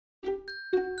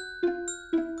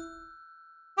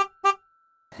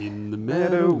In the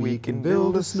meadow we can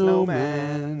build a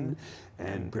snowman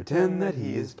and pretend that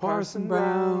he is Parson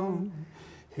Brown.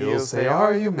 He'll say,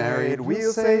 are you married?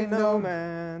 We'll say, no,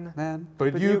 man.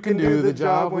 But you can do the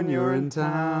job when you're in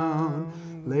town.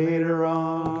 Later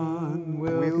on,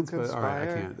 we'll conspire. All right,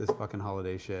 I can't. This fucking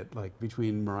holiday shit. Like,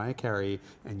 between Mariah Carey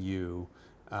and you.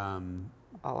 All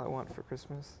I Want for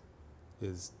Christmas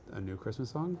is a new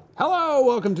Christmas song. Hello,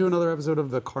 welcome to another episode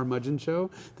of the Carmudgeon Show.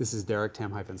 This is Derek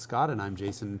Tam-Scott, and I'm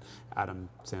Jason Adam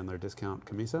Sandler Discount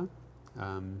Camisa.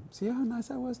 See how nice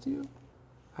I was to you?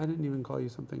 I didn't even call you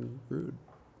something rude.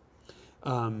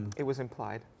 It was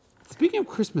implied. Speaking of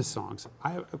Christmas songs,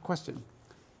 I have a question.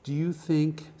 Do you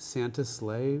think Santa's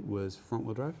sleigh was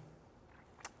front-wheel drive?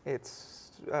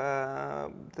 It's,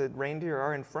 the reindeer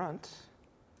are in front.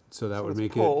 So that would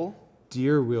make it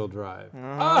deer-wheel drive.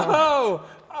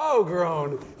 Oh,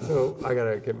 groan. So I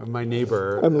gotta get my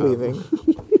neighbor. I'm leaving.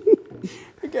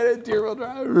 I get it, deer-wheel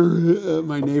drive.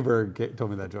 My neighbor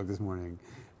told me that joke this morning,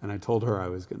 and I told her I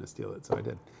was gonna steal it, so I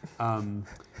did.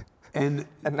 And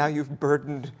now you've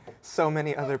burdened so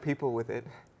many other people with it.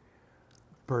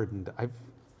 Burdened.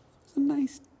 It's a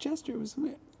nice gesture. It was.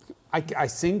 I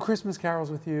sing Christmas carols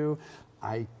with you.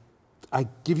 I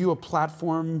give you a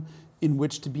platform in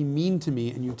which to be mean to me,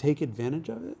 and you take advantage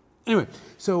of it. Anyway,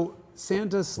 so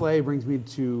Santa's sleigh brings me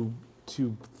to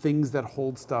things that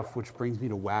hold stuff, which brings me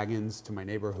to Wagons, to my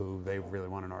neighbor who they really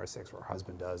want an RS6, or her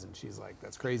husband does, and she's like,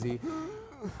 that's crazy.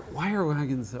 Why are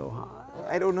Wagons so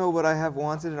high? I don't know, but I have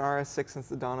wanted an RS6 since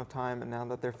the dawn of time, and now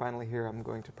that they're finally here, I'm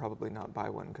going to probably not buy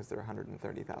one because they're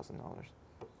 $130,000.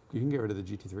 You can get rid of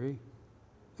the GT3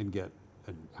 and get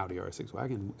an Audi RS6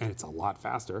 wagon, and it's a lot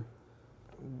faster.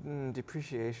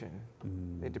 Depreciation.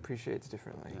 It depreciates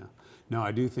differently. Yeah. No,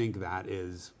 I do think that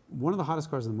is one of the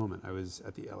hottest cars in the moment. I was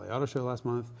at the LA Auto Show last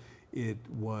month. It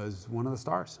was one of the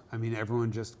stars. I mean,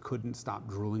 everyone just couldn't stop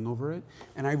drooling over it.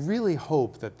 And I really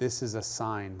hope that this is a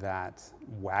sign that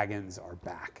wagons are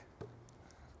back.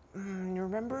 You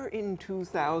remember in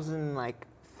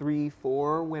 2003,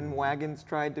 4 when wagons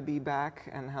tried to be back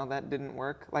and how that didn't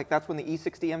work? Like that's when the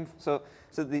E60M, so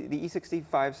the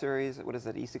E65 series, what is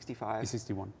that, E65?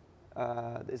 E61.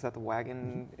 Is that the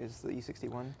wagon, is the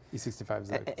E61? E65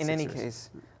 is like in any series.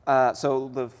 case,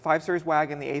 so the 5 Series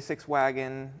wagon, the A6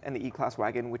 wagon, and the E-Class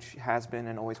wagon, which has been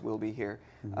and always will be here.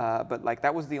 But like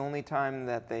that was the only time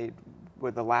that the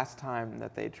last time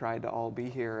that they tried to all be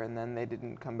here, and then they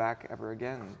didn't come back ever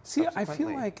again. See, I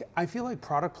feel like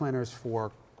product planners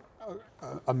for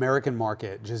American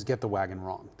market just get the wagon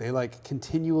wrong. They like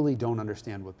continually don't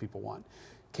understand what people want.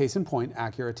 Case in point,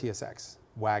 Acura TSX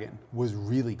wagon was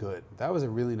really good. That was a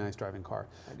really nice driving car.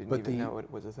 I didn't even know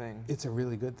it was a thing. It's a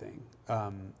really good thing.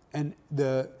 And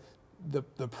the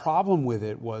problem with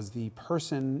it was the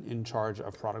person in charge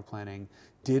of product planning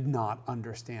did not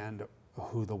understand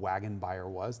who the wagon buyer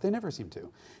was. They never seemed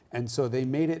to. And so they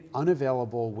made it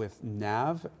unavailable with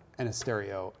nav and a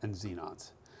stereo and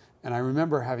xenons. And I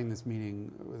remember having this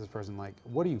meeting with this person like,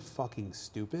 what are you, fucking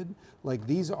stupid? Like,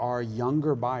 these are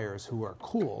younger buyers who are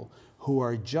cool, who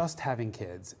are just having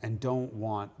kids and don't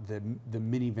want the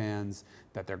minivans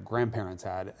that their grandparents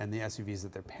had and the SUVs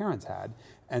that their parents had.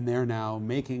 And they're now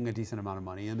making a decent amount of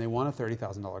money and they want a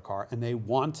 $30,000 car and they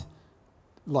want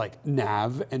like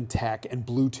nav and tech and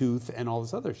Bluetooth and all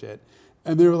this other shit.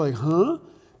 And they were like, huh?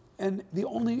 And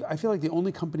I feel like the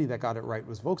only company that got it right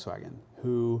was Volkswagen,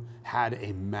 who had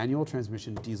a manual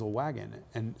transmission diesel wagon.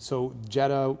 And so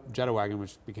Jetta wagon,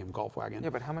 which became Golf wagon.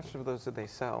 Yeah, but how much of those did they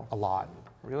sell? A lot.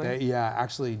 Really? Yeah,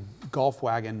 actually, Golf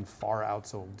wagon far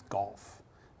outsold Golf.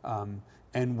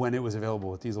 And when it was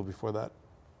available with diesel before that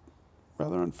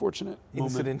rather unfortunate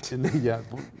incident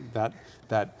moment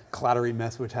that clattery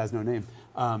mess which has no name.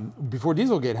 Before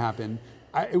Dieselgate happened,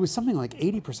 it was something like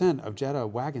 80% of Jetta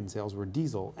wagon sales were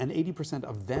diesel, and 80%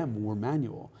 of them were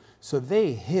manual. So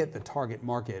they hit the target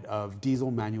market of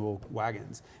diesel manual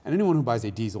wagons. And anyone who buys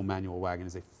a diesel manual wagon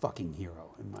is a fucking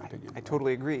hero, in my opinion. I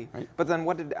totally agree. Right? But then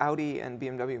what did Audi and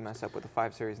BMW mess up with the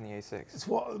 5 Series and the A6?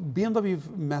 Well,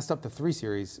 BMW messed up the 3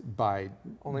 Series by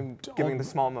only giving the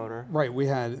small motor. Right, we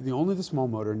had only the small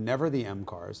motor, never the M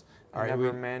cars.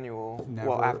 Never manual.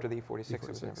 Well, after the E46, it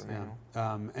was never manual.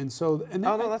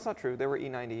 Oh no, that's not true. There were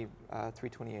E90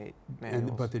 328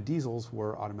 manuals. But the diesels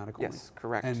were automatic only. Yes,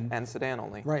 correct. And sedan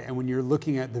only. Right, and when you're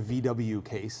looking at the VW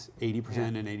case,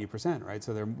 80% and 80%, right?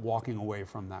 So they're walking away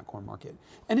from that core market.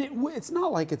 And it's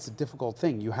not like it's a difficult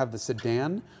thing. You have the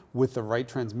sedan with the right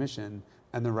transmission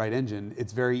and the right engine.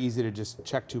 It's very easy to just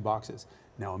check 2 boxes.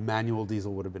 Now, a manual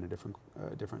diesel would have been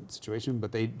a different situation,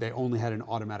 but they only had an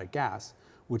automatic gas,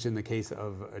 which in the case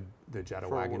of the Jetta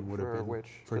wagon would have been which?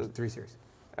 For 3 Series.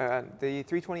 The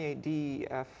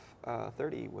 328D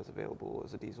F30 was available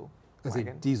as a diesel. As a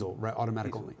diesel, right?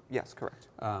 Automatic Diesel. only. Yes, correct.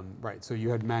 Right. So you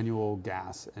had manual,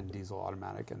 gas, and diesel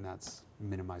automatic, and that's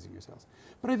minimizing your sales.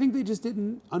 But I think they just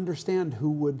didn't understand who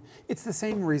would. It's the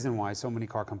same reason why so many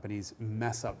car companies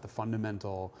mess up the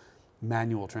fundamental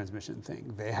manual transmission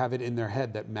thing. They have it in their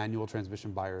head that manual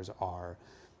transmission buyers are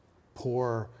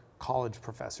poor college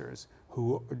professors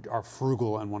who are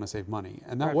frugal and want to save money,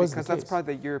 and that right, was because the case. that's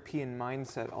probably the European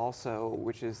mindset also,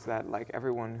 which is that like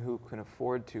everyone who can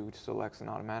afford to selects an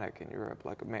automatic in Europe.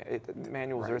 Like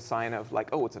manuals are a sign of like,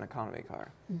 oh, it's an economy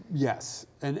car. Yes,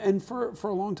 and for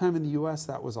a long time in the U.S.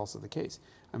 that was also the case.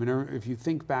 I mean, if you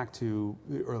think back to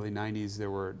the early '90s,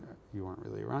 there were, you weren't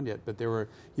really around yet, but there were,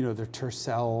 you know, the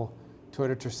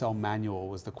Toyota Tercel manual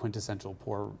was the quintessential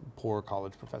poor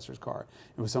college professor's car.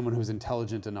 It was someone who was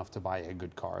intelligent enough to buy a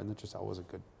good car, and the Tercel was a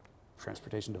good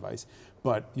transportation device.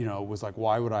 But, you know, it was like,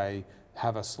 why would I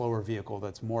have a slower vehicle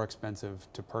that's more expensive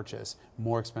to purchase,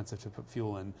 more expensive to put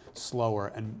fuel in,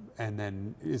 slower, and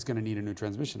then is going to need a new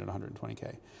transmission at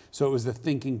 120K. So it was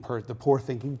the poor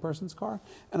thinking person's car.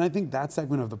 And I think that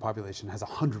segment of the population has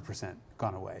 100%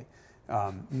 gone away.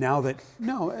 Now that,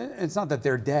 no, it's not that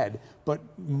they're dead, but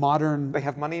modern... They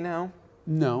have money now?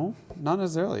 No, not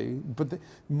necessarily. But the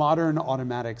modern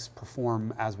automatics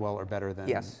perform as well or better than,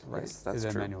 yes, that's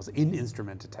than true. manuals in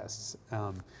instrumented tests.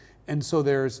 And so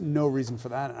there's no reason for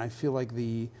that. And I feel like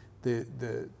the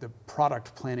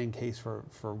product planning case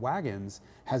for wagons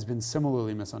has been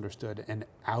similarly misunderstood, and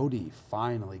Audi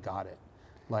finally got it.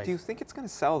 Like, do you think it's going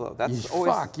to sell though? That's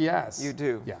always, fuck yes. You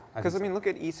do. Yeah. Because I mean, look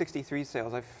at E63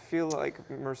 sales. I feel like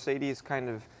Mercedes kind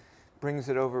of brings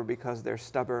it over because they're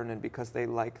stubborn and because they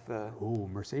like the. Ooh,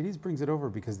 Mercedes brings it over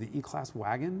because the E-Class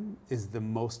wagon is the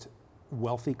most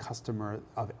wealthy customer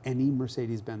of any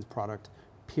Mercedes-Benz product,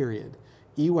 period.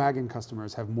 E-Wagon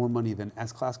customers have more money than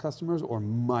S-Class customers or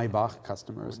Maybach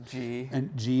customers. G.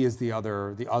 And G is the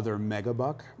other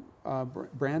Megabuck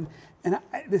brand. And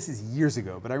this is years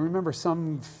ago, but I remember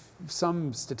some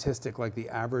statistic like the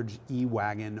average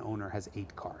E-Wagon owner has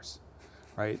 8 cars,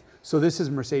 right? So this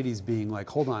is Mercedes being like,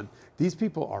 hold on, these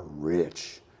people are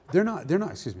rich. They're not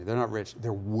rich,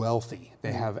 they're wealthy.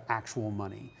 They have actual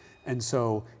money. And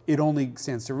so it only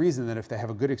stands to reason that if they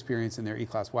have a good experience in their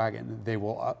E-Class wagon, they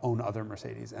will own other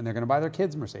Mercedes, and they're going to buy their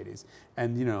kids Mercedes,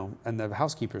 and and the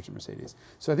housekeepers are Mercedes.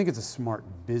 So I think it's a smart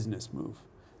business move.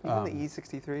 Even the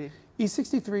E63?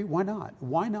 E63, why not?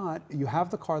 Why not? You have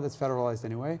the car that's federalized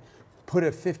anyway, put a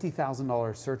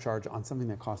 $50,000 surcharge on something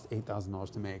that costs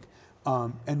 $8,000 to make,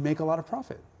 and make a lot of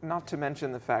profit. Not to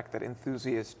mention the fact that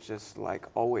enthusiasts just like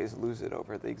always lose it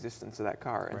over the existence of that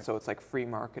car, and so it's like free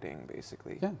marketing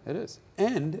basically. Yeah, it is.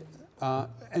 And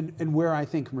where I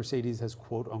think Mercedes has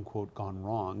quote unquote gone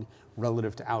wrong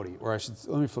relative to Audi, or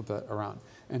let me flip that around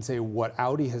and say what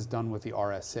Audi has done with the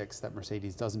RS6 that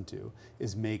Mercedes doesn't do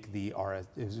is made the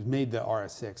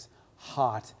RS6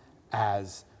 hot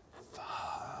as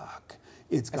fuck.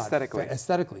 It's got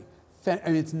aesthetically. I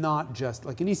mean, it's not just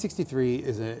like an E63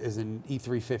 is an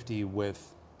E350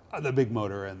 with the big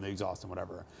motor and the exhaust and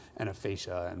whatever, and a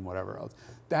fascia and whatever else.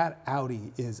 That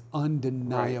Audi is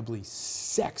undeniably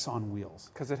sex on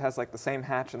wheels. Because it has like the same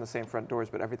hatch and the same front doors,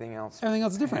 but everything else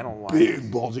is different.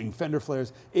 Big bulging fender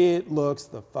flares. It looks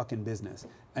the fucking business.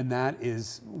 And that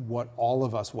is what all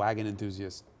of us wagon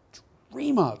enthusiasts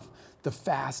dream of. The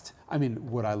fast, I mean,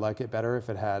 would I like it better if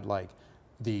it had like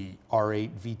the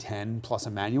R8 V10 plus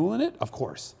a manual in it? Of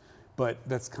course. But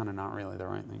that's kind of not really the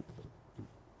right thing.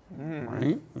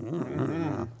 Right?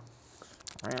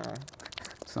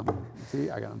 See,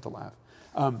 I got him to laugh.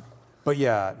 But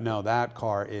yeah, no, that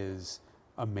car is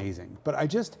amazing. But I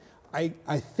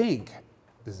think,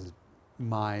 this is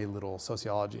my little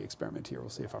sociology experiment here, we'll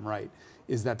see if I'm right,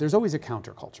 is that there's always a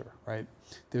counterculture, right?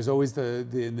 There's always the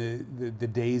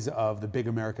days of the big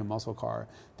American muscle car.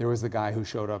 There was the guy who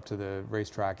showed up to the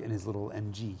racetrack in his little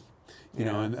MG, you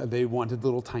know, and they wanted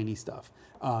little tiny stuff.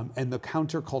 And the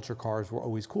counterculture cars were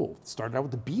always cool. Started out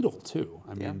with the Beetle too.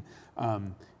 I mean,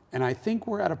 and I think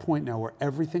we're at a point now where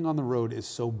everything on the road is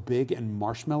so big and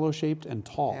marshmallow shaped and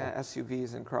tall. Yeah,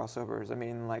 SUVs and crossovers. I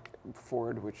mean, like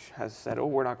Ford, which has said, oh,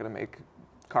 we're not going to make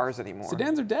cars anymore.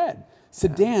 Sedans are dead.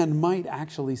 Sedan might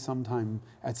actually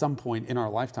at some point in our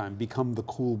lifetime, become the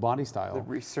cool body style. The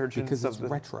resurgence because it's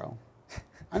retro.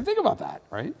 I mean, think about that,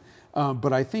 right?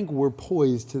 But I think we're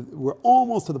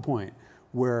almost to the point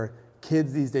where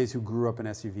kids these days who grew up in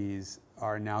SUVs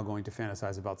are now going to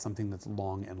fantasize about something that's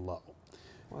long and low.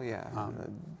 Well, yeah,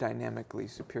 dynamically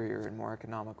superior and more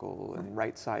economical and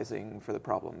right sizing for the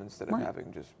problem instead of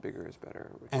having just bigger is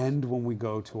better. And when we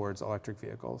go towards electric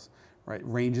vehicles, right,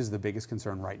 range is the biggest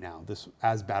concern right now. This,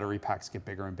 as battery packs get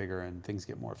bigger and bigger and things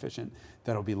get more efficient,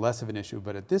 that'll be less of an issue.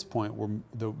 But at this point,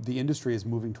 the industry is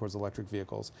moving towards electric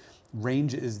vehicles.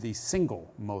 Range is the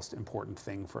single most important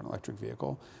thing for an electric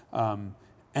vehicle.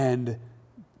 And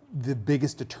the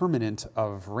biggest determinant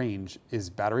of range is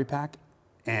battery pack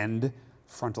and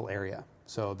frontal area,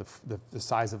 so the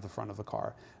size of the front of the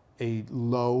car. A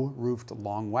low-roofed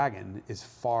long wagon is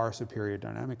far superior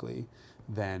dynamically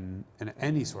than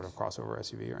any sort of crossover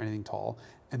SUV or anything tall,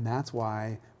 and that's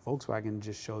why Volkswagen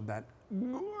just showed that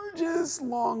gorgeous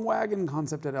long wagon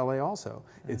concept at LA also.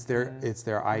 It's their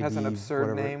ID. It has an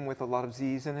absurd name with a lot of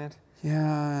Z's in it.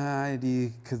 Yeah,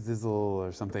 ID Kazizzle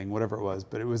or something, whatever it was,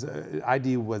 but it was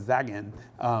ID was Wagon.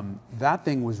 That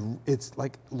thing was, it's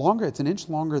like longer, it's an inch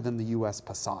longer than the US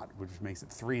Passat, which makes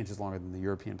it 3 inches longer than the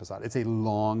European Passat. It's a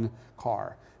long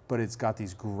car, but it's got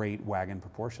these great wagon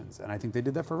proportions, and I think they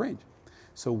did that for range.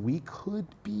 So we could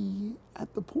be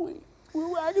at the point where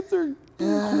wagons are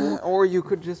cool. Or you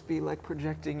could just be like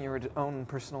projecting your own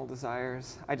personal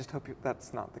desires. I just hope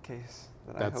that's not the case.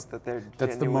 I hope that they're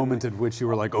That's the moment at which you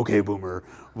were like, okay, boomer,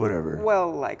 whatever.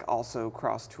 Well, like also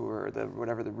cross tour, the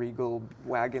Regal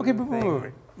wagon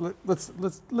thing. Wait.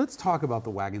 Let's talk about the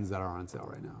wagons that are on sale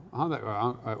right now,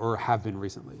 or have been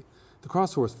recently. The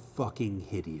cross tour is fucking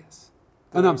hideous.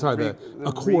 No, I'm sorry, the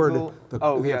Accord. Regal,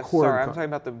 Accord. Sorry, I'm talking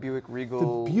about the Buick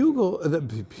Regal. The Bugle. The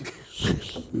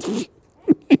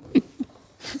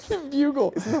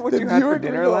Bugle. Isn't that what you had for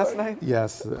dinner last night?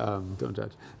 Yes, don't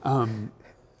judge.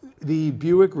 The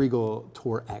Buick Regal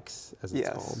Tour X, as it's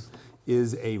called,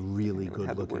 is a really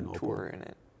good-looking Opel. Tour in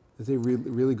it. It's a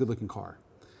really good-looking car.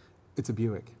 It's a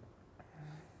Buick.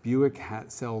 Buick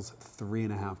sells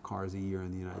 3.5 cars a year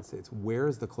in the United States. Where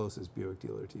is the closest Buick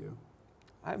dealer to you?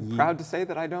 I'm proud to say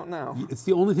that I don't know. It's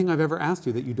the only thing I've ever asked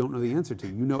you that you don't know the answer to.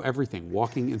 You know everything.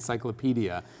 Walking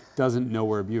encyclopedia doesn't know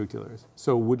where a Buick dealer is.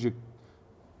 So would you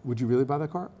really buy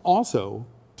that car? Also,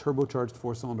 turbocharged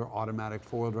 4-cylinder automatic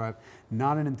 4-wheel drive,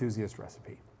 not an enthusiast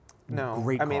recipe. No,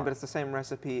 great car. I mean, but it's the same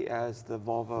recipe as the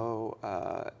Volvo,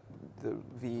 the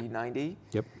V90.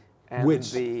 Yep. And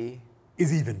which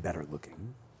is even better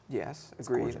looking. Yes,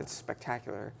 agreed. It's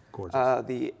spectacular. Gorgeous.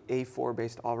 The A4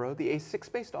 based all-road, the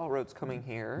A6 based all-road's coming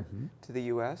here to the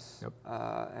U.S. Yep.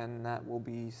 And that will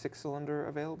be 6-cylinder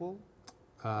available.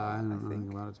 I don't know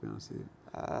anything about it, to be honest with you.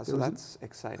 So that's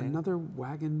exciting. Another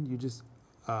wagon you just.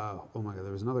 Oh my God!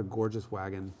 There was another gorgeous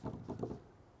wagon.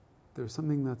 There's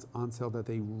something that's on sale that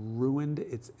they ruined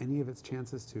any of its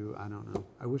chances to. I don't know.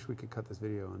 I wish we could cut this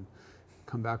video and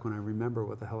come back when I remember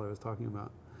what the hell I was talking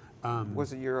about.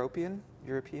 Was it European?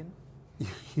 European. I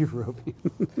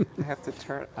have to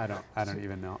turn. I don't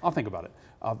even know. I'll think about it.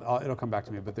 It'll come back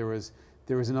to me. But there was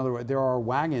another. There are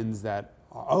wagons that.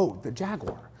 Oh, the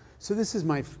Jaguar. So this is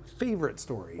my favorite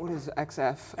story. What is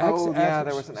XF? Oh yeah,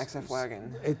 there was an XF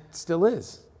wagon. It still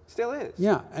is. Still is.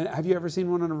 Yeah. And have you ever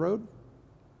seen one on a road?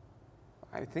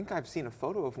 I think I've seen a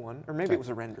photo of one, or maybe it was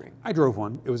a rendering. I drove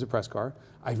one. It was a press car.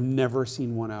 I've never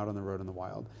seen one out on the road in the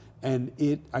wild. And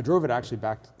I drove it actually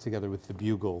back together with the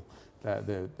Bugle,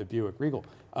 the Buick Regal.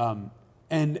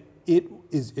 And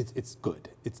it's good.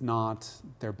 It's not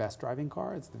their best driving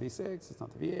car. It's the V6. It's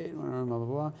not the V8. Blah blah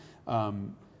blah.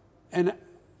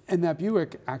 And that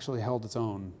Buick actually held its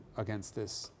own against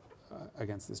this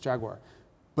Jaguar.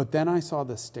 But then I saw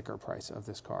the sticker price of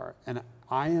this car, and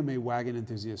I am a wagon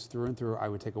enthusiast through and through. I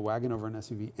would take a wagon over an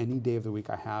SUV any day of the week.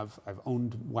 I've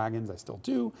owned wagons, I still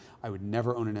do. I would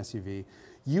never own an SUV.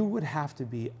 You would have to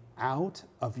be out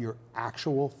of your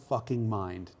actual fucking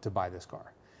mind to buy this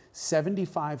car.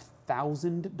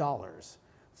 $75,000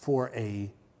 for a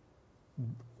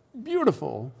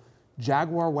beautiful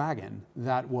Jaguar wagon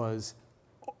that was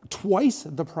twice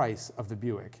the price of the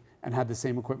Buick and had the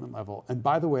same equipment level. And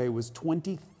by the way, was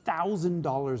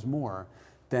 $20,000 more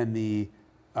than the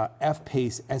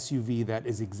F-Pace SUV that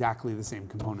is exactly the same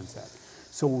component set.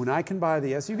 So when I can buy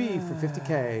the SUV for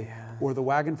 $50K or the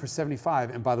wagon for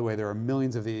 $75, and by the way, there are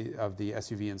millions of the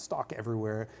SUV in stock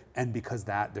everywhere, and because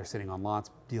they're sitting on lots,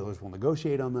 dealers will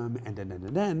negotiate on them, and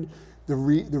then the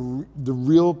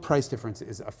real price difference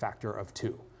is a factor of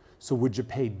 2. So would you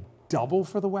pay double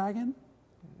for the wagon?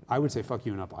 I would say fuck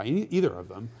you and not buy either of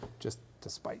them, just to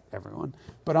spite everyone.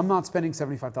 But I'm not spending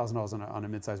 $75,000 on a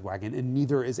midsize wagon, and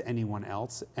neither is anyone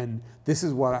else. And this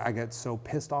is what I get so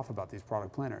pissed off about these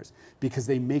product planners, because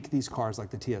they make these cars,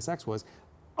 like the TSX was,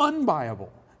 unbuyable.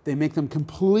 They make them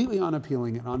completely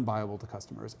unappealing and unbuyable to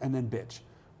customers, and then bitch.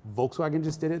 Volkswagen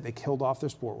just did it. They killed off their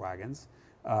sport wagons.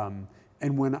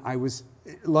 And when I was,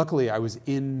 luckily I was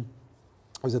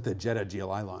at the Jetta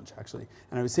GLI launch actually,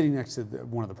 and I was sitting next to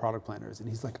one of the product planners, and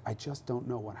he's like, I just don't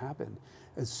know what happened.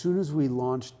 As soon as we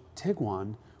launched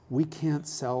Tiguan, we can't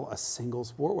sell a single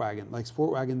sport wagon. Like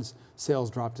Sport Wagon's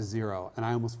sales dropped to 0, and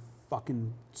I almost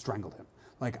fucking strangled him.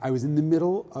 Like I was in the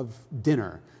middle of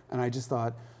dinner, and I just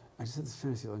had this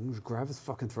fantasy, like, just grab his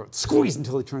fucking throat, squeeze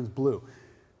until he turns blue.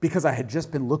 Because I had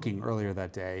just been looking earlier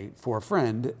that day for a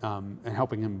friend and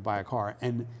helping him buy a car,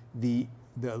 and the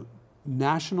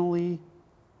nationally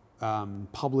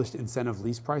published incentive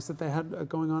lease price that they had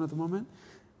going on at the moment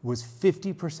was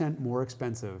 50% more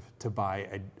expensive to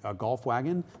buy a Golf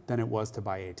wagon than it was to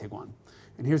buy a Tiguan.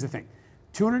 And here's the thing,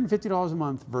 $250 a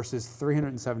month versus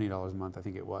 $370 a month, I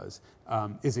think it was,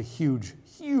 is a huge,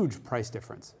 huge price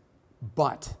difference.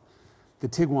 But the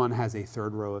Tiguan has a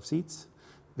 3rd row of seats.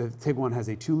 The Tiguan has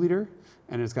a 2-liter,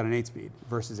 and it's got an 8-speed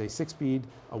versus a 6-speed,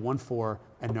 a 1.4,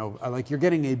 and no, like you're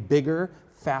getting a bigger,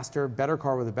 faster, better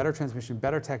car with a better transmission,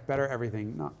 better tech, better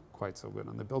everything. Not quite so good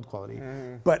on the build quality,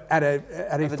 but at a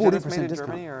 40% discount.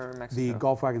 Germany or Mexico? The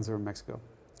Golf wagons are in Mexico,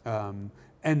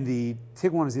 and the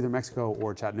Tiguan is either Mexico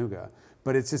or Chattanooga.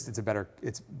 But it's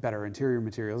better interior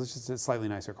materials. It's just a slightly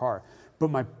nicer car.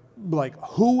 But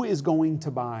who is going to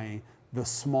buy the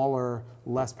smaller,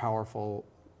 less powerful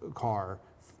car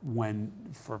when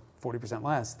for 40%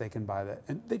 less they can buy that?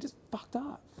 And they just fucked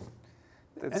up.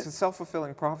 It's a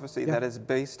self-fulfilling prophecy that is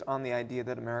based on the idea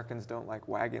that Americans don't like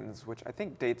wagons, which I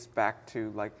think dates back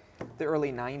to like the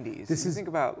early 90s. Think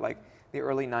about like the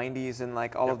early 90s and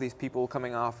like all of these people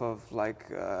coming off of like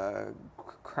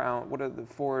Crown, what are the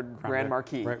Ford Grand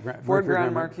Marquis? Ford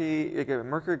Grand Marquis,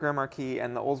 Mercury Grand Marquis,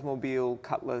 and the Oldsmobile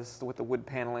Cutlass with the wood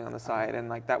paneling on the side, and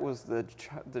like that was the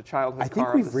childhood car of the 70s. I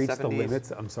think we've reached the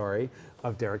limits, I'm sorry,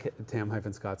 of Derek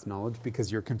Tam-Scott's knowledge because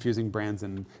you're confusing brands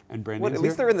and brand names. At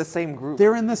least they're in the same group.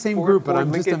 They're in the same group, but I'm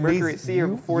Lincoln just amazed.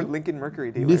 Mercury, Ford Lincoln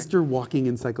Mercury dealer. Mr. Walking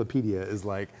Encyclopedia is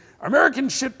like, American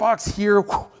shitbox here,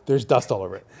 there's dust all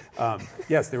over it.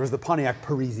 Yes, there was the Pontiac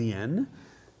Parisienne.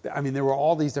 I mean, there were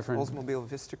all these different... Oldsmobile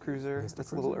Vista Cruiser,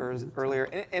 that's a little earlier.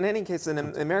 In any case, in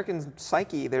American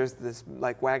psyche, there's this,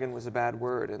 like, wagon was a bad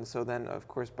word. And so then, of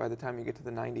course, by the time you get to the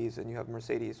 90s and you have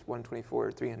Mercedes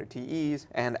 124 300 TEs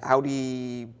and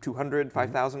Audi 200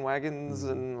 5000 wagons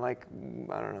and, like,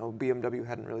 I don't know, BMW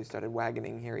hadn't really started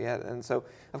wagoning here yet. And so,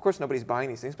 of course, nobody's buying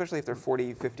these things, especially if they're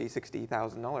 $40,000, $50,000,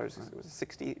 $60,000. It was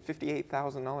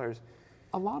 $58,000.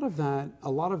 A lot of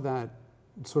that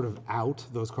sort of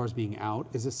those cars being out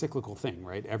is a cyclical thing,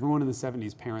 right? Everyone in the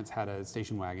 70s, parents had a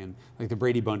station wagon, like the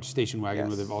Brady Bunch station wagon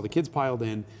with all the kids piled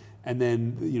in. And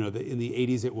then, you know, in the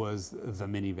 80s, it was the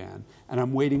minivan. And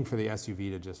I'm waiting for the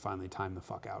SUV to just finally time the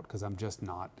fuck out because I'm just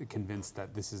not convinced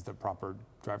that this is the proper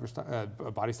driver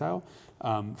body style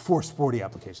for sporty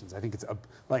applications. I think it's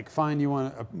like, fine, you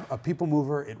want a people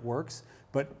mover, it works.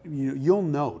 But you'll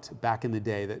note back in the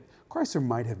day that Chrysler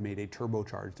might have made a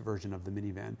turbocharged version of the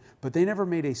minivan, but they never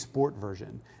made a sport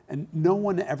version. And no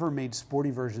one ever made sporty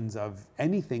versions of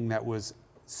anything that was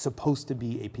supposed to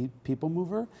be a people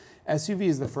mover. SUV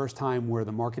is the first time where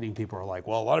the marketing people are like,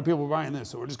 well, a lot of people are buying this,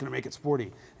 so we're just going to make it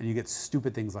sporty. And you get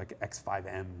stupid things like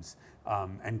X5Ms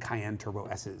and Cayenne Turbo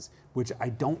S's, which I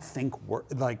don't think work.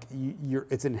 Like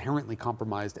it's inherently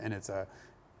compromised, and it's an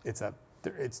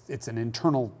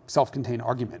internal self-contained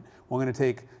argument. We're going to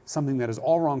take something that is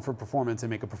all wrong for performance and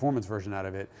make a performance version out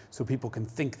of it, so people can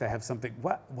think they have something.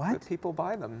 What? But people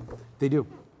buy them. They do,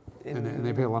 and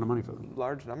they pay a lot of money for them.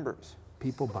 Large numbers.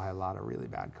 People buy a lot of really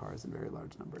bad cars in very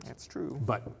large numbers. That's true.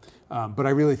 But I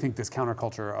really think this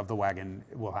counterculture of the wagon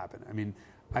will happen. I mean,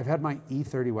 I've had my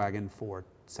E30 wagon for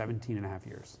 17 and a half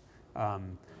years.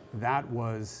 That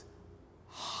was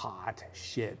hot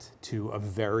shit to a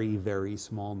very, very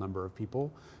small number of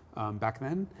people back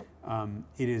then.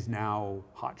 It is now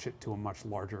hot shit to a much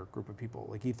larger group of people.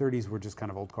 Like E30s were just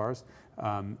kind of old cars.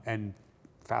 And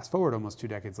fast forward almost 2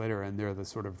 decades later, and they're the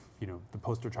sort of, the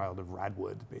poster child of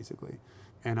Radwood, basically.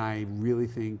 And I really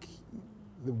think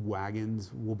the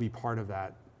wagons will be part of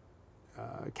that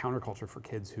counterculture for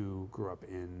kids who grew up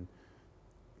in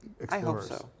Explorers. I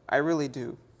hope so. I really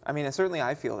do. I mean, certainly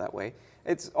I feel that way.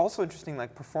 It's also interesting,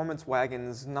 like performance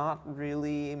wagons, not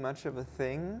really much of a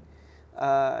thing.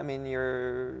 I mean,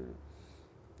 your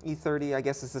E30, I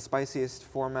guess, is the spiciest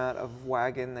format of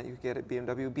wagon that you get at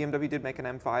BMW. BMW did make an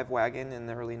M5 wagon in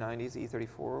the early 90s,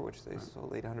 E34, which they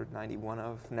sold 891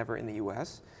 of, never in the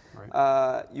US.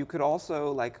 Right. You could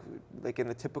also, like in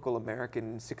the typical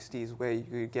American 60s way, you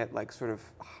could get like sort of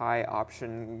high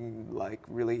option, like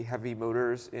really heavy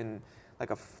motors in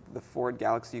the Ford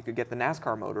Galaxy, you could get the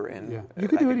NASCAR motor in. Yeah, you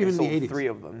could do it even in the 80s. 3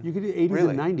 of them. You could do 80s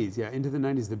Really? and 90s, yeah. Into the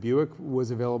 90s, the Buick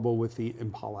was available with the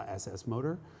Impala SS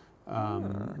motor,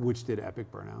 which did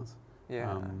epic burnouts.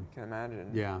 Yeah, I can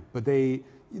imagine. Yeah, but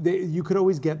you could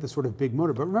always get the sort of big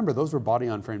motor. But remember, those were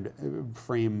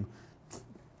body-on-frame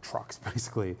trucks,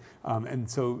 basically. And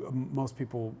so most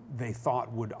people, they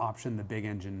thought, would option the big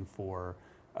engine for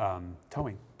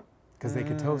towing, because they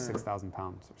could tow 6,000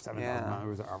 pounds or 7,000 pounds. It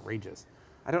was outrageous.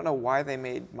 I don't know why they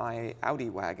made my Audi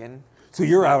wagon. So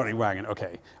your Audi wagon,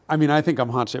 okay. I mean, I think I'm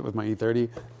hot shit with my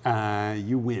E30.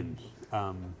 You win.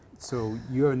 So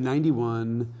you have a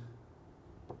 91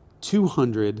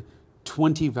 200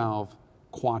 20-valve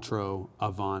Quattro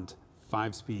Avant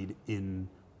 5-speed in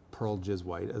pearl jizz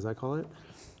white, as I call it.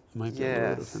 It might be a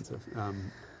little bit offensive.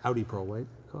 Audi pearl white.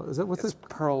 Is that what's this?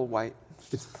 Pearl white.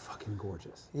 It's fucking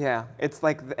gorgeous. Yeah, it's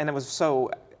like, and it was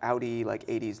so Audi like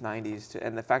 80s, 90s,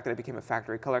 and the fact that it became a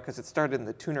factory color, because it started in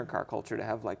the tuner car culture to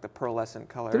have like the pearlescent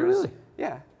colors. Did it really?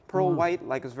 Yeah. Pearl white,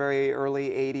 like, was very early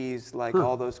 80s, like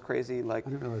all those crazy, like, I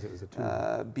didn't realize it was a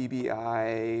tuner.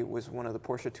 BBI was one of the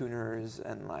Porsche tuners,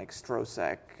 and like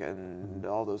Strosek and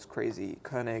all those crazy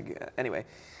Koenig. Anyway,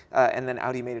 and then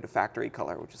Audi made it a factory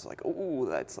color, which is like, ooh,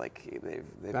 that's like,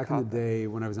 they've Back in the day,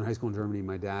 when I was in high school in Germany,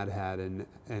 my dad had an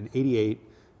 88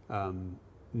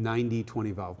 90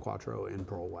 20-valve Quattro in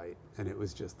pearl white, and it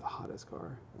was just the hottest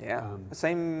car. Yeah.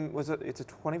 Same, was it, it's a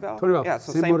 20-valve? 20-valve. Yeah,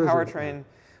 so same powertrain,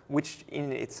 which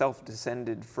in itself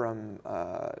descended from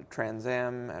Trans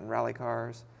Am and rally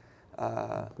cars.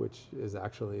 Which is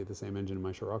actually the same engine in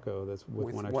my Scirocco that's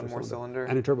with one extra more cylinder.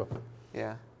 And a turbo.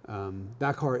 Yeah.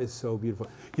 That car is so beautiful.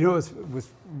 You know, was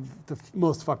the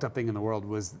most fucked up thing in the world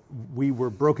was we were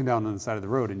broken down on the side of the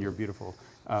road in your beautiful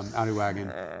Audi wagon,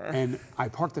 and I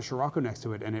parked the Scirocco next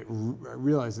to it, and it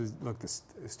realizes, look, this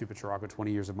stupid Scirocco, 20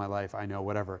 years of my life, I know,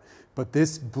 whatever. But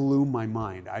this blew my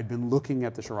mind. I'd been looking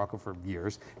at the Scirocco for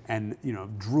years, and you know,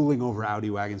 drooling over Audi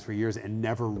wagons for years, and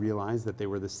never realized that they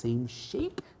were the same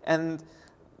shape. And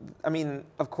I mean,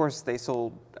 of course, they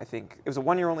sold, I think, it was a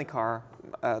one-year-only car,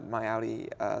 my Audi.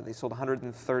 They sold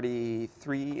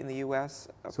 133 in the US,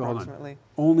 approximately.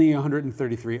 So only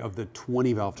 133 of the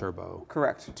 20-valve turbo.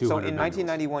 Correct. So in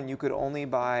 1991, you could only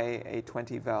buy a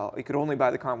 20-valve, you could only buy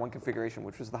the car in one configuration,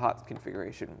 which was the hot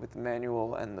configuration with the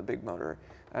manual and the big motor.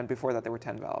 And before that, they were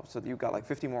 10 valves. So you got like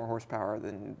 50 more horsepower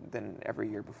than every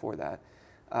year before that.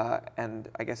 And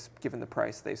I guess given the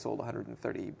price, they sold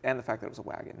 130, and the fact that it was a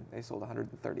wagon, they sold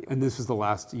 130. And this was the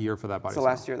last year for that body style? It's the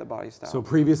last year of the body style. So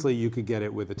previously you could get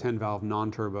it with a 10-valve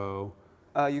non-turbo?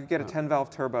 You could get a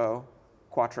 10-valve turbo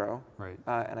Quattro. Right.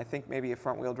 And I think maybe a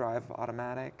front-wheel drive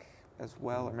automatic as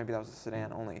well, or maybe that was a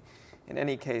sedan only. In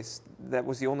any case, that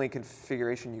was the only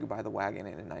configuration you could buy the wagon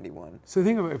in 91. So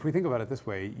if we think about it this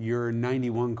way, your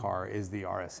 91 car is the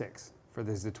RS6. For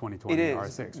this is the 2020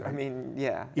 RS6, right? I mean,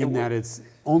 yeah. In that it's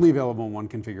only available in one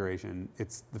configuration.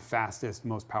 It's the fastest,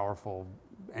 most powerful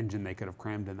engine they could have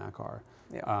crammed in that car.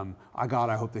 Yeah.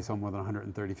 I hope they sell more than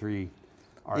 133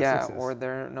 RS6s. Yeah, or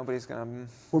nobody's gonna.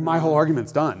 Well, my whole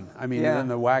argument's done. I mean, then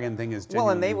the wagon thing is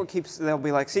genuinely. Well, and they'll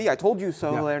be like, see, I told you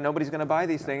so. Yeah. Nobody's gonna buy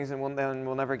these things, and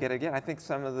we'll never get it again. I think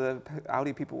some of the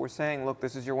Audi people were saying, look,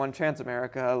 this is your one chance,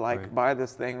 America. Like, buy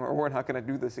this thing, or we're not gonna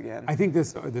do this again. I think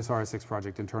this RS6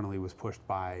 project internally was pushed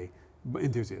by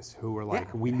enthusiasts who were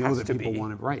like, we know that people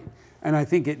want it right. And I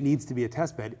think it needs to be a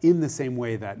test bed in the same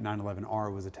way that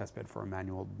 911R was a test bed for a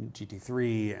manual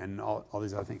GT3 and all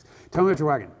these other things. Tell me about your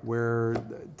wagon.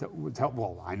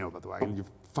 Well, I know about the wagon. Your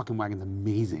fucking wagon's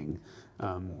amazing.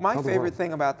 My favorite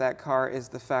thing about that car is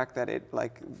the fact that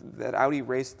that Audi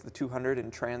raced the 200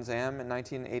 in Trans Am in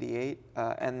 1988,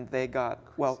 and they got,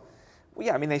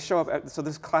 yeah, I mean, they show up, so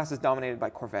this class is dominated by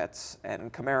Corvettes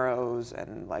and Camaros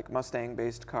and like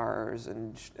Mustang-based cars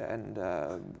and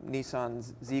Nissan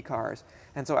Z cars.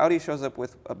 And so Audi shows up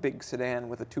with a big sedan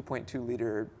with a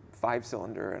 2.2-liter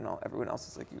 5-cylinder, and everyone else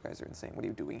is like, you guys are insane, what are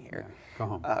you doing here? Yeah, go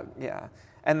home. Yeah.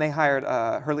 And they hired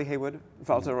Hurley Haywood,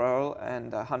 Walter Röhrl,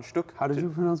 and Hans Stuck. How did you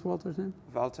pronounce Walter's name?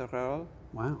 Walter Röhrl.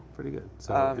 Wow, pretty good.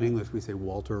 So in English we say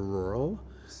Walter Röhrl.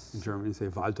 In German you say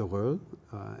Walter Röhrl,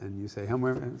 and you say,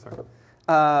 sorry.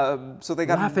 So they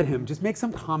got laugh at him. Just make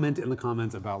some comment in the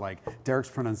comments about like Derek's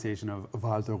pronunciation of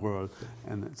Walter Röhrl,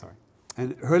 and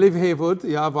and Hurley Haywood,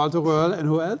 yeah, Walter Röhrl, and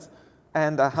who else?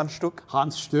 And Hans Stuck.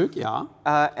 Hans Stuck, yeah.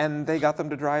 And they got them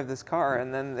to drive this car,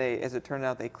 and then as it turned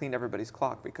out, they cleaned everybody's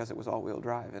clock because it was all-wheel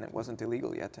drive, and it wasn't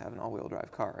illegal yet to have an all-wheel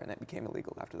drive car, and it became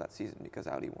illegal after that season because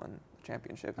Audi won the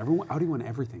championship. Audi won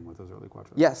everything with those early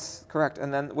Quattros. Yes, correct.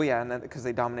 And then, because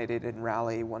they dominated in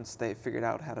rally once they figured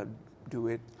out how to do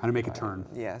it. How to make a turn.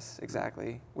 Yes,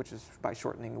 exactly, which is by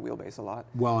shortening the wheelbase a lot.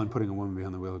 Well, and putting a woman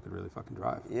behind the wheel who could really fucking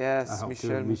drive. Yes,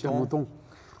 Michel Mouton.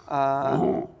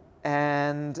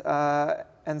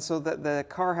 And so the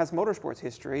car has motorsports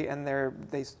history, and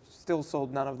they still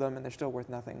sold none of them, and they're still worth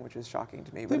nothing, which is shocking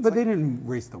to me. But they didn't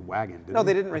race the wagon, did they? No,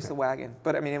 they didn't race the wagon.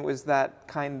 But I mean, it was that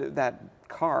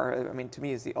car. I mean, to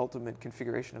me, is the ultimate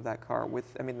configuration of that car.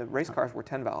 I mean, the race cars were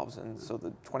 10 valves, and so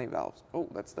the 20 valves. Oh,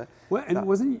 that's the. Well, and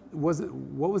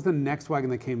what was the next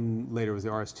wagon that came later? Was the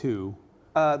RS2?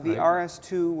 The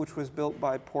RS2, which was built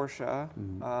by Porsche,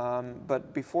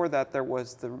 but before that there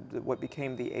was what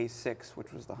became the A6,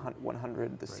 which was the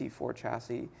 100, the C4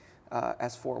 chassis,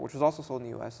 S4, which was also sold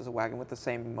in the US as a wagon with the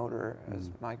same motor as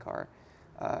my car.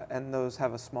 And those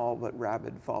have a small but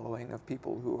rabid following of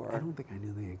people who are... I don't think I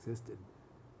knew they existed.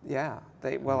 Yeah,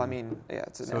 I mean, yeah,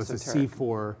 it's an esoteric... So it's a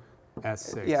C4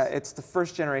 S6. Yeah, it's the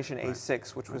first generation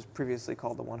A6, which was previously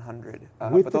called the 100.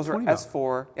 With but those the are 20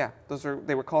 S4. Yeah,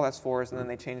 they were called S4s, and then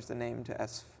they changed the name to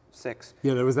S6.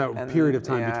 Yeah, there was that period of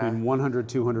time between 100,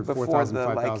 200, 4,000,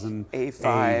 5,000.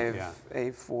 A5,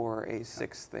 A4,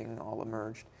 A6 thing all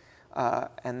emerged.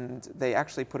 And they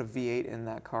actually put a V8 in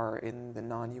that car in the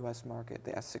non-US market,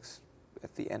 the S6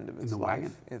 at the end of its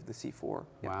life, of the C4.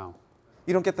 Wow.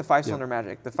 You don't get the 5-cylinder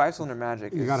magic. The 5-cylinder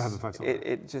magic. You gotta have the 5-cylinder.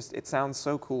 It sounds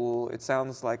so cool. It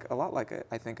sounds like a lot like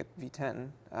I think a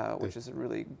V10, which is a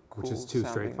really cool which is two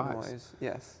straight sounding fives. noise.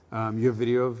 Yes. You have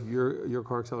video of your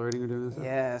car accelerating or doing this?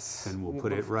 Yes. And we'll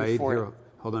put it right here.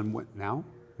 Hold on. What now?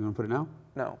 You want to put it now?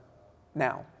 No.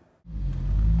 Now.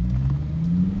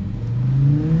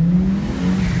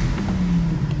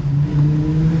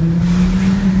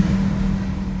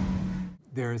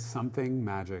 There is something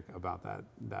magic about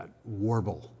that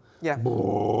warble. Yeah.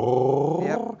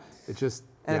 Yep. It just.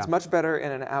 And it's much better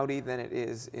in an Audi than it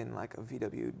is in like a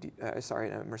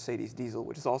in a Mercedes diesel,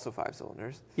 which is also 5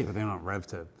 cylinders. Yeah, but they don't rev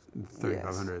to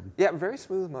 3,500. Yes. Yeah, very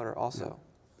smooth motor also.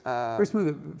 Yeah. Very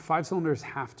smooth. 5 cylinders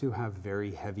have to have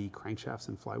very heavy crankshafts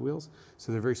and flywheels,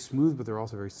 so they're very smooth, but they're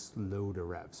also very slow to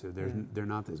rev. So they're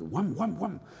not this whum whum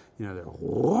whum. You know, they're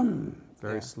whum,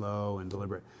 very slow and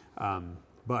deliberate.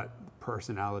 But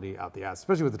personality out the ass,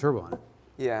 especially with the turbo on it.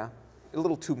 Yeah, a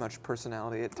little too much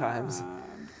personality at times.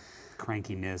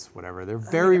 Crankiness, whatever. They're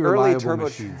very reliable turbo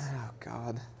machines. Oh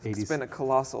God, 80s. It's been a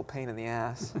colossal pain in the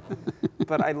ass.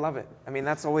 But I love it. I mean,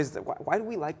 that's always why do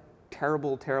we like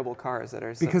terrible cars that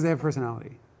are? Because they have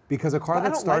personality. Because a car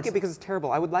that starts. I don't like it because it's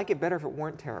terrible. I would like it better if it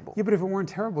weren't terrible. Yeah, but if it weren't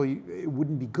terrible, it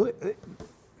wouldn't be good.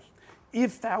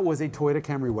 If that was a Toyota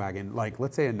Camry wagon, like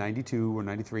let's say a 92 or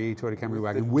 93 Toyota Camry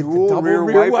wagon with the double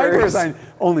rear wipers,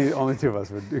 only two of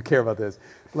us would care about this.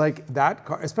 Like that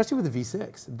car, especially with the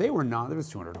V6, there was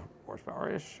 200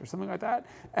 horsepower-ish or something like that,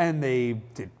 and they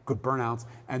did good burnouts,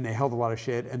 and they held a lot of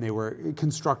shit, and they were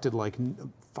constructed like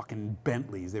fucking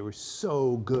Bentleys. They were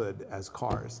so good as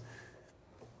cars.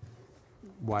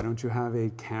 Why don't you have a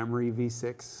Camry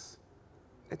V6?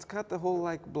 It's got the whole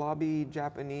like blobby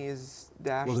Japanese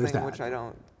dash thing, which I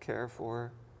don't care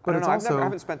for. But I don't know. I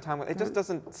haven't spent time with it. It just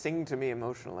doesn't sing to me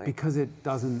emotionally. Because it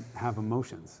doesn't have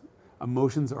emotions.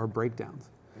 Emotions are breakdowns.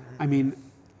 I mean,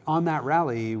 on that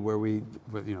rally where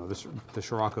the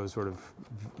Scirocco sort of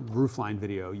roofline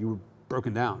video, you were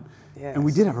broken down. Yes. And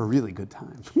we did have a really good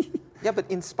time. Yeah, but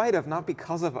in spite of, not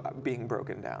because of being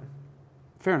broken down.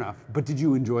 Fair enough. But did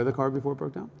you enjoy the car before it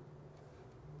broke down?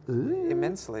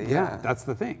 Immensely, yeah. That's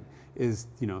the thing, is,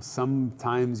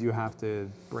 sometimes you have to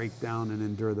break down and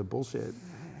endure the bullshit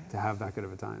to have that good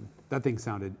of a time. That thing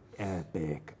sounded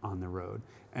epic on the road,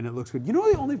 and it looks good. You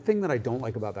know, the only thing that I don't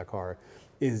like about that car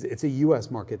is it's a US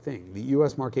market thing. The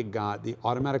US market got the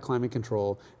automatic climate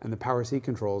control and the power seat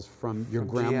controls from your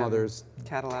grandmother's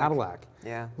Cadillac.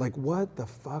 Yeah. Like, what the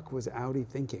fuck was Audi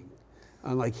thinking?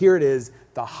 Like, here it is,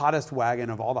 the hottest wagon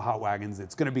of all the hot wagons.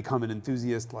 It's going to become an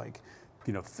enthusiast,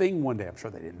 thing one day. I'm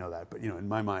sure they didn't know that, but in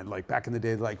my mind, like back in the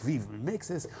day, like, we will make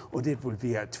this, and it will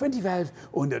be a 20 valve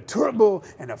and a turbo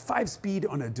and a 5-speed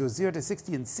on a 0 to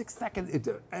 60 in 6 seconds.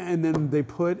 And then they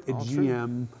put a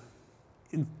GM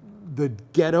in the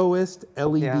ghettoest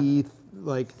LED,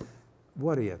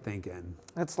 what are you thinking?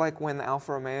 That's like when the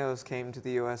Alfa Romeos came to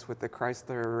the US with the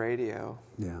Chrysler radio.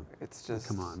 Yeah. It's just...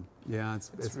 Come on. Yeah,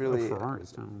 it's really...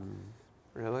 Ferraris.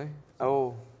 Really?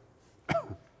 Oh.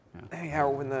 Yeah,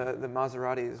 when the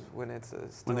Maseratis, when it's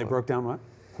when they broke down what?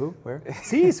 Who? Where?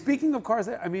 See, speaking of cars,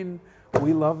 I mean,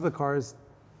 we love the cars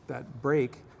that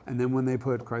break, and then when they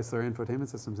put Chrysler infotainment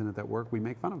systems in it that work, we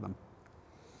make fun of them.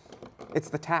 It's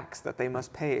the tax that they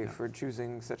must pay for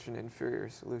choosing such an inferior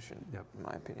solution, in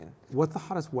my opinion. What's the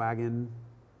hottest wagon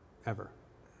ever?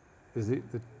 Is it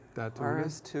that 200?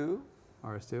 RS2?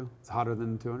 RS2? It's hotter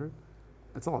than 200?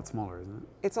 It's a lot smaller, isn't it?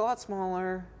 It's a lot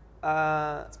smaller.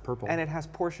 It's purple. And it has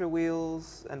Porsche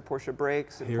wheels and Porsche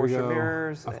brakes and Here we Porsche go.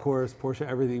 mirrors. Of course, Porsche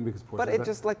everything because Porsche. But it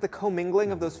just like the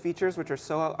commingling of those features, which are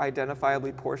so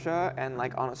identifiably Porsche, and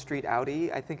like on a street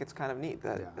Audi, I think it's kind of neat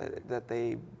that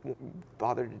they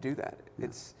bothered to do that. Yeah.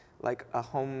 It's like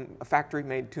a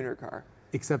factory-made tuner car.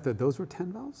 Except that those were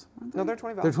 10 valves? No, they're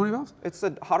 20 valves. They're 20 valves? It's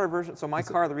a hotter version. So my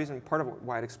car, the reason, part of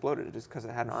why it exploded is because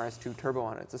it had an RS2 turbo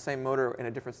on it. It's the same motor in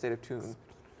a different state of tune.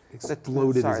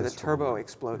 Exploded. Sorry, the turbo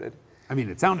exploded. I mean,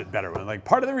 it sounded better. Like,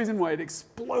 part of the reason why it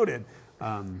exploded.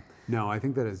 No, I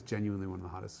think that is genuinely one of the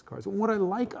hottest cars. What I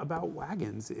like about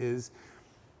Wagons is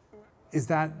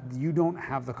that you don't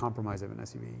have the compromise of an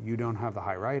SUV. You don't have the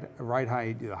high ride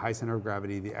height, the high center of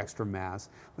gravity, the extra mass.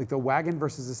 Like the wagon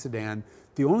versus a sedan,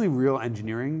 the only real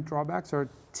engineering drawbacks are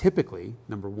typically,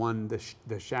 number one,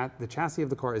 the chassis of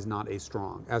the car is not as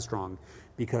strong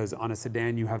because on a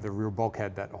sedan you have the rear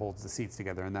bulkhead that holds the seats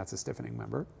together, and that's a stiffening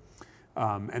member.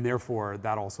 And therefore,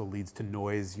 that also leads to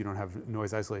noise. You don't have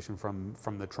noise isolation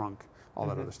from the trunk, all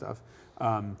that other stuff.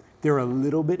 They're a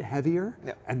little bit heavier,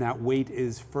 and that weight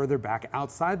is further back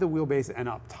outside the wheelbase and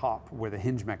up top where the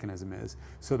hinge mechanism is.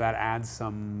 So that adds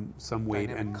some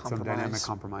weight and some dynamic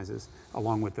compromises,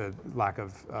 along with the lack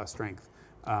of strength.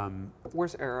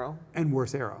 Worse aero. And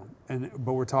worse aero.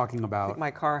 But we're talking about... I think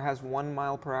my car has 1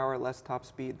 mile per hour less top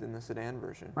speed than the sedan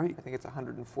version. Right. I think it's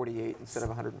 148 instead of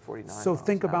 149. So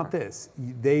think about this.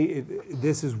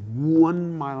 This is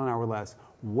 1 mile an hour less.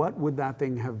 What would that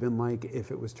thing have been like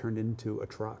if it was turned into a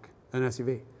truck, an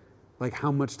SUV? Like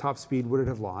how much top speed would it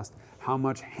have lost? How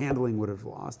much handling would it have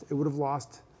lost? It would have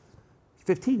lost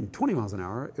 15, 20 miles an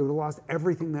hour. It would have lost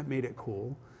everything that made it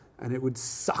cool, and it would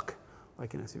suck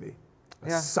like an SUV.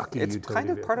 Sucky it's utility kind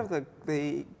of vehicle. part of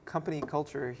the company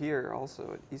culture here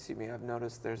also at ECB. I've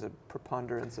noticed there's a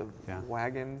preponderance of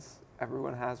wagons.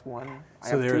 Everyone has one. I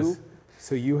have two.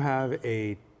 So you have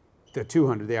the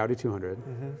 200, the Audi 200.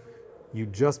 You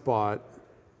just bought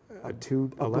a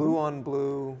 211? A blue on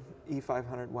blue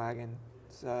E500 wagon.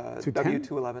 It's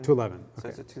W211. 211. So okay.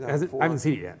 it's a 2004. I haven't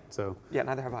seen it yet, so. Yeah,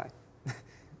 neither have I.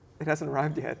 It hasn't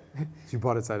arrived yet. So you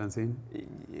bought it sight unseen?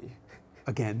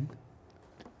 Again?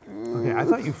 Okay, I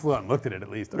thought you flew out and looked at it at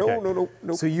least. Okay.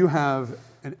 No. So you have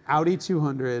an Audi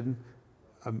 200,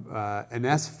 an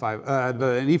S5,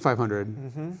 an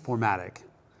E500 4MATIC.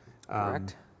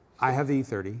 Correct. I have the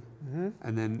E30,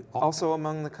 and then also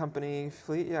among the company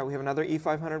fleet, we have another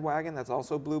E500 wagon that's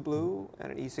also blue,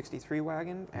 and an E63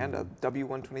 wagon, and a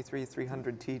W123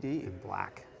 300 TD in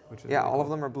black, which is really all cool. Of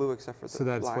them are blue except for the So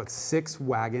that's black. what, 6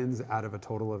 wagons out of a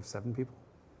total of 7 people,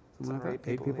 something like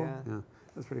that. 8 people. Yeah.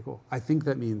 That's pretty cool. I think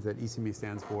that means that ECME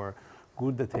stands for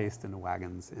Good the Taste in the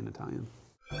Wagons in Italian.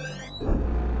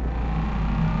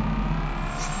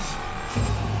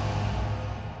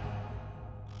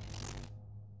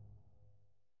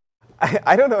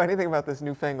 I don't know anything about this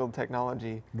newfangled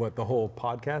technology. What, the whole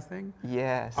podcast thing?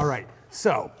 Yes. All right,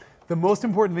 so the most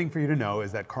important thing for you to know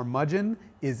is that Carmudgeon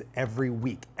is every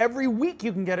week. Every week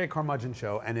you can get a Carmudgeon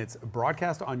show, and it's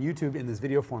broadcast on YouTube in this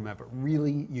video format, but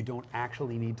really you don't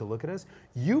actually need to look at us.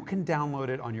 You can download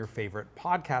it on your favorite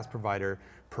podcast provider,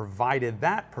 provided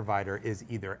that provider is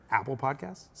either Apple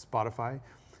Podcasts, Spotify,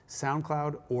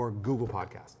 SoundCloud, or Google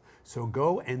Podcasts. So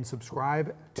go and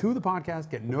subscribe to the podcast,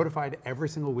 get notified every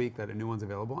single week that a new one's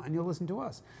available, and you'll listen to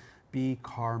us. Be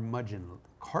curmudgeonly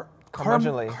about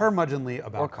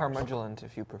Or cars. curmudgeonly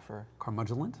if you prefer.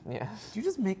 Curmudgeonly? Yes. Did you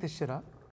just make this shit up?